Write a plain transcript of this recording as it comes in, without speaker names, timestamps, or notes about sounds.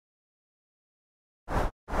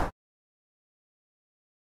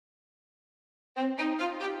Okay,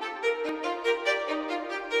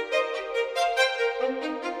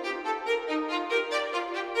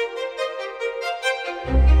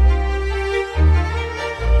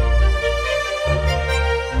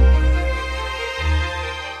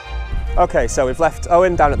 so we've left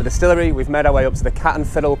Owen down at the distillery. We've made our way up to the Cat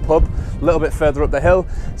Fiddle pub, a little bit further up the hill.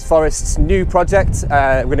 It's Forest's new project.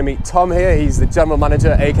 We're going to meet Tom here. He's the general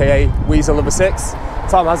manager, aka Weasel number 6.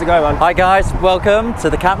 Tom, how's it going, man? Hi guys, welcome to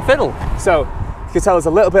the Cat Fiddle. So, you can tell us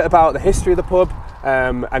a little bit about the history of the pub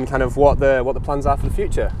and kind of what the plans are for the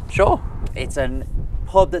future. Sure. It's a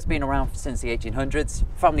pub that's been around since the 1800s,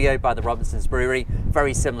 family owned by the Robinson's Brewery,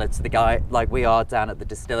 very similar to the guy like we are down at the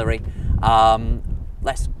distillery.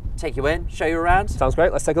 Let's take you in, show you around. Sounds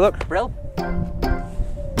great, let's take a look. Brill.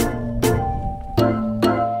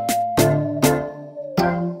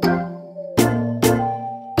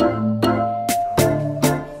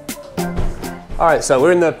 All right, so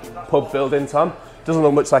we're in the pub building, Tom. Doesn't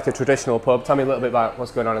look much like a traditional pub. Tell me a little bit about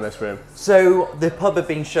what's going on in this room. So the pub had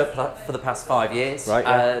been shut for the past 5 years. Right,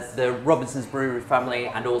 yeah. The Robinson's Brewery family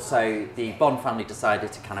and also the Bond family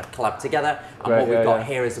decided to kind of collab together. And Great, what we've got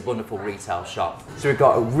here is a wonderful retail shop. So we've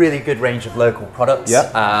got a really good range of local products.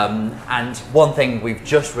 Yep. And one thing we've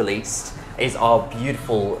just released is our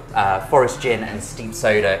beautiful Forest Gin and Steep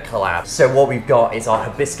Soda collab. So what we've got is our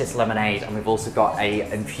hibiscus lemonade, and we've also got a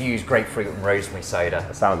infused grapefruit and rosemary soda.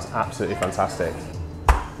 That sounds absolutely fantastic.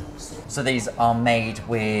 So these are made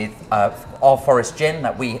with our Forest Gin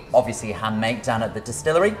that we obviously hand make down at the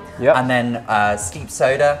distillery. Yep. And then Steep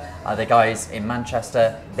Soda, the guys in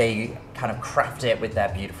Manchester, they kind of craft it with their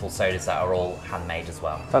beautiful sodas that are all handmade as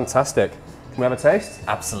well. Fantastic. Can we have a taste?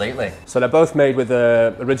 Absolutely. So they're both made with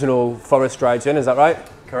the original Forest dry gin, is that right?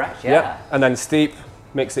 Correct, yeah. Yep. And then Steep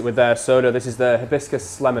mix it with their soda. This is the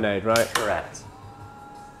hibiscus lemonade, right? Correct.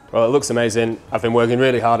 Well, it looks amazing. I've been working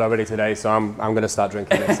really hard already today, so I'm going to start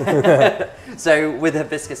drinking this. So with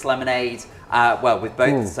hibiscus lemonade, well, with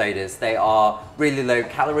both the sodas, they are really low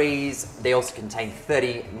calories. They also contain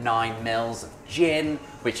 39 mils of gin,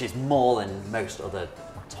 which is more than most other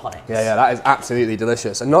tonics. Yeah, that is absolutely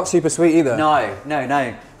delicious. And not super sweet either. No,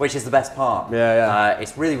 which is the best part. Yeah.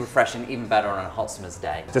 It's really refreshing, even better on a hot summer's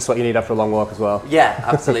day. Just what you need after a long walk as well. Yeah,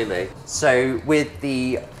 absolutely. So with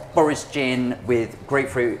the Forest Gin with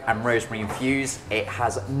grapefruit and rosemary infused, it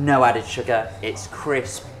has no added sugar. It's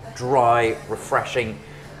crisp, dry, refreshing,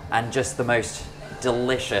 and just the most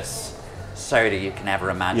delicious soda you can ever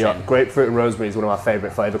imagine. Yeah, grapefruit and rosemary is one of my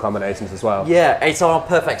favourite flavour combinations as well. Yeah, it's our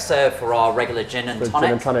perfect serve for our regular gin and tonic.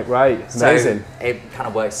 Gin and tonic, right. Amazing. So it kind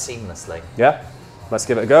of works seamlessly. Yeah, let's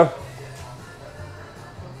give it a go.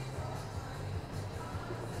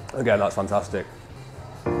 Again, that's fantastic.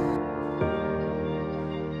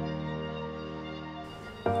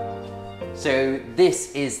 So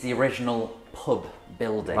this is the original pub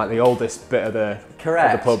building. Like the oldest bit of the,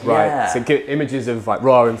 Correct, of the pub, right? yeah. So give images of like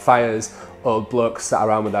roaring fires, old blokes sat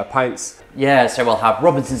around with their pints. Yeah, so we'll have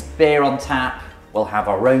Robinson's beer on tap, we'll have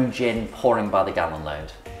our own gin pouring by the gallon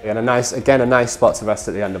load. And a nice spot to rest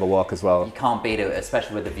at the end of a walk as well. You can't beat it,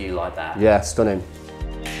 especially with a view like that. Yeah, stunning.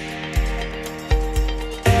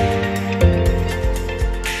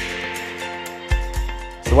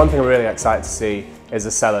 So one thing I'm really excited to see is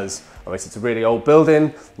the cellars. Obviously it's a really old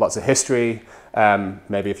building, lots of history,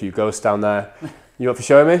 maybe a few ghosts down there. You up for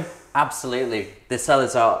showing me? Absolutely. The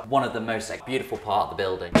cellars are one of the most beautiful part of the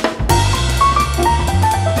building.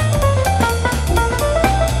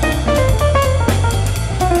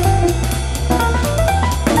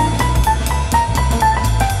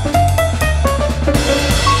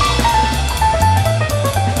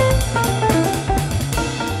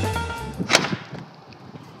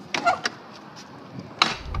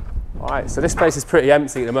 Alright, so this place is pretty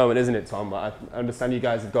empty at the moment, isn't it, Tom? But I understand you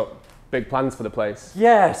guys have got big plans for the place.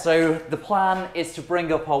 Yeah, so the plan is to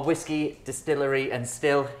bring up our whiskey, distillery and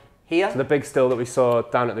still here. So the big still that we saw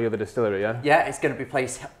down at the other distillery, yeah? Yeah, it's going to be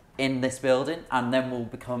placed in this building and then we'll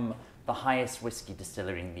become the highest whiskey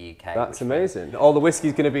distillery in the UK. That's amazing. All the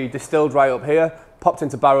whiskey's going to be distilled right up here, popped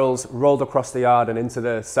into barrels, rolled across the yard and into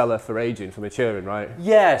the cellar for aging, for maturing, right?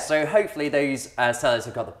 Yeah, so hopefully those cellars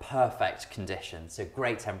have got the perfect condition. So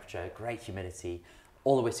great temperature, great humidity,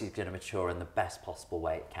 all the whiskey's going to mature in the best possible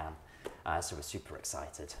way it can. So we're super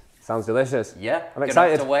excited. Sounds delicious. Yeah, I'm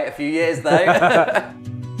excited. Gonna have to wait a few years though.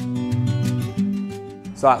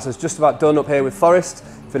 So that's us just about done up here with Forest.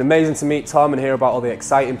 It's been amazing to meet Tom and hear about all the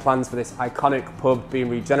exciting plans for this iconic pub being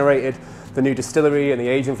regenerated. The new distillery and the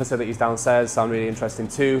aging facilities downstairs sound really interesting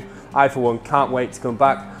too. I for one can't wait to come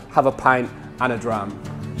back, have a pint and a dram.